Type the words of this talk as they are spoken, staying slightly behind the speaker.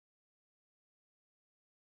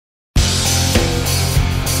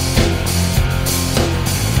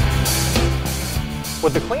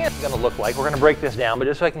what the clean is going to look like, we're going to break this down, but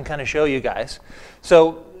just so I can kind of show you guys.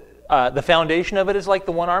 So the foundation of it is like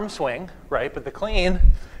the one-arm swing, right? But the clean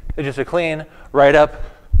is just a clean right up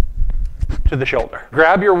to the shoulder.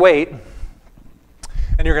 Grab your weight,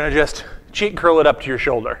 and you're going to just cheek curl it up to your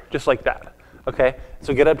shoulder, just like that, okay?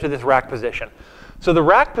 So get up to this rack position. So the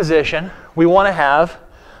rack position, we want to have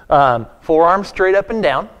forearms straight up and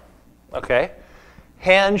down, okay?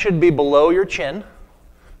 Hand should be below your chin.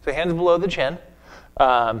 So hands below the chin.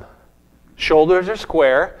 Shoulders are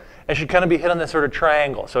square and should kind of be hit on this sort of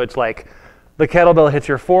triangle. So it's like the kettlebell hits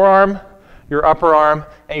your forearm, your upper arm,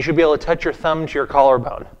 and you should be able to touch your thumb to your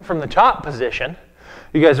collarbone. From the top position,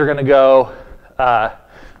 you guys are going to go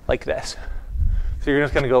like this. So you're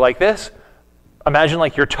just going to go like this. Imagine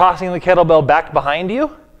like you're tossing the kettlebell back behind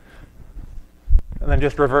you, and then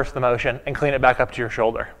just reverse the motion and clean it back up to your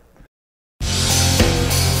shoulder.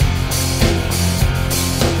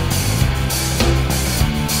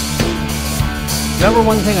 Number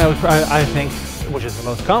one thing I think, which is the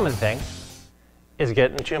most common thing, is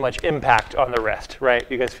getting too much impact on the wrist, right?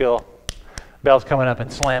 You guys feel bell's coming up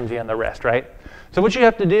and slams you on the wrist, right? So what you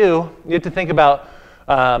have to do, you have to think about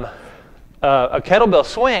a kettlebell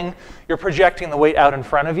swing, you're projecting the weight out in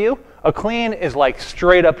front of you. A clean is like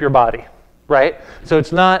straight up your body, right? So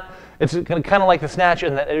it's not, it's kind of like the snatch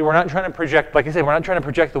in that we're not trying to project, like I said, we're not trying to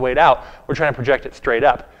project the weight out, we're trying to project it straight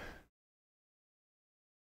up.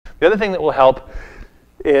 The other thing that will help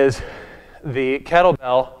is the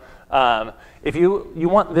kettlebell. If you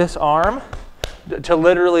want this arm to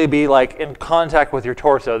literally be like in contact with your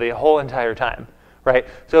torso the whole entire time, right?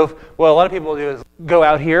 So what a lot of people will do is go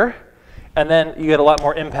out here, and then you get a lot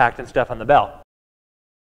more impact and stuff on the bell.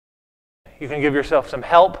 You can give yourself some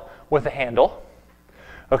help with the handle,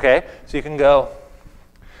 okay? So you can go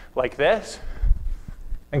like this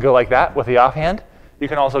and go like that with the offhand. You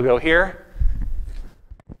can also go here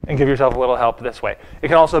and give yourself a little help this way. It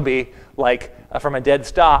can also be like from a dead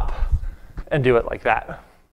stop and do it like that.